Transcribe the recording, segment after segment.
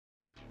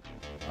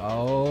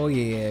Oh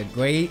yeah,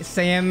 Great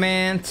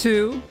Saiyaman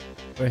 2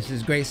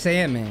 versus Great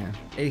Saiyaman,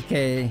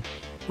 aka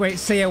Great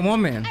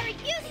Saiyawoman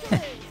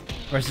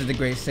versus the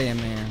Great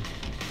Saiyaman,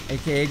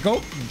 aka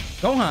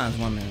Gohan's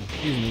woman,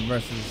 excuse me,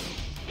 versus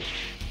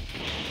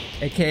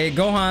aka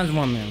Gohan's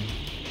woman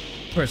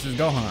versus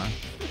Gohan.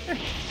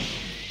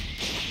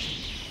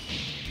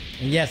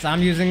 And yes,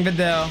 I'm using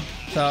Videl,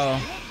 so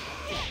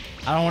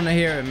I don't want to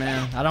hear it,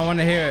 man. I don't want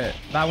to hear it.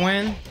 If I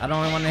win, I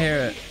don't want to hear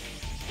it.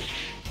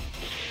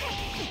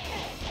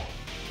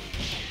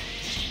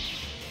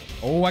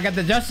 Oh, I got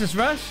the Justice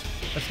Rush.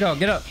 Let's go.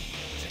 Get up.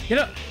 Get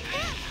up.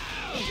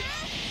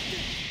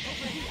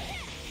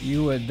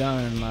 You were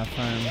done, my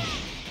friend.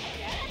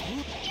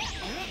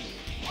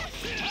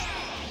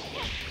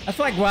 That's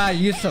like why I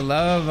used to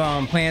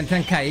love playing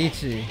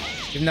Tenkaichi.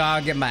 Even though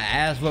I'll get my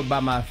ass whooped by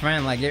my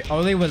friend. Like, it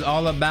only was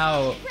all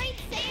about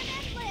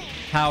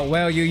how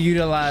well you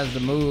utilize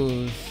the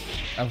moves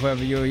of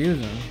whoever you were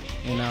using.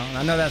 You know? And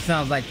I know that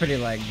sounds like pretty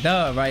like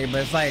duh, right?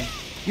 But it's like,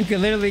 you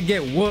can literally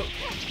get whooped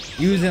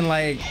using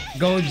like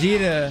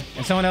Gogeta,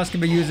 and someone else could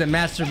be using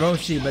Master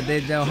Roshi, but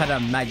they know how to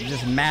like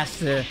just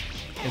master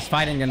his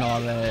fighting and all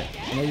that,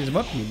 and they just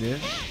whoop you, dude.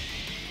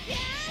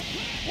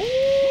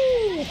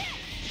 Ooh.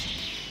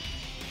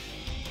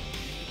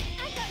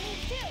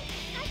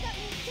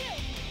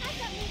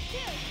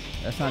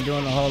 That's not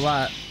doing a whole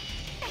lot.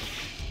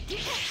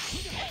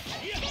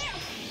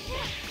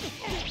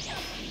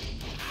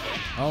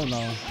 Oh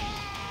no.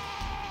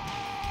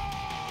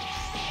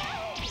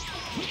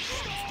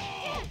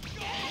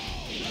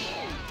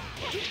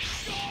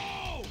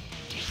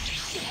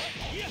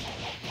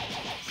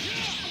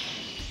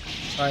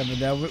 Alright,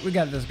 Videl, we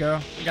got this,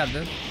 girl. We got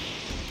this.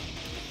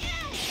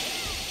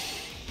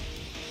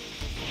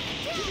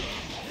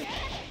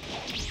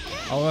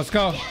 Oh, let's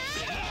go.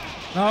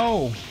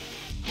 No.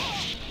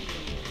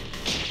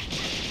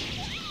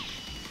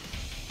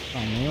 Oh,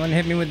 man, you wanna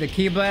hit me with the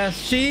Ki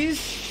Blast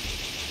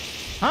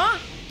cheese? Huh?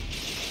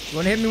 You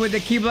wanna hit me with the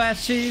Ki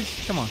Blast cheese?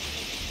 Come on.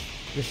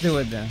 Let's do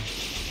it then.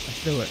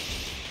 Let's do it.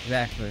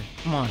 Exactly.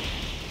 Come on.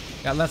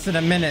 Got less than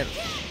a minute.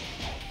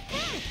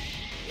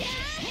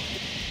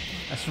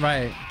 That's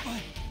right.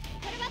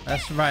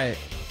 That's right.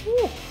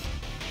 Woo.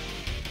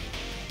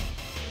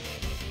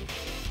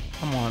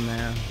 Come on,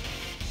 man.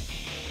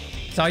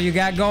 That's all you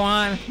got,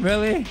 Gohan?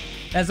 Really?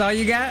 That's all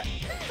you got?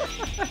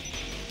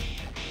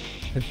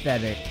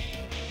 Pathetic.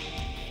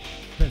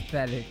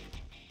 Pathetic.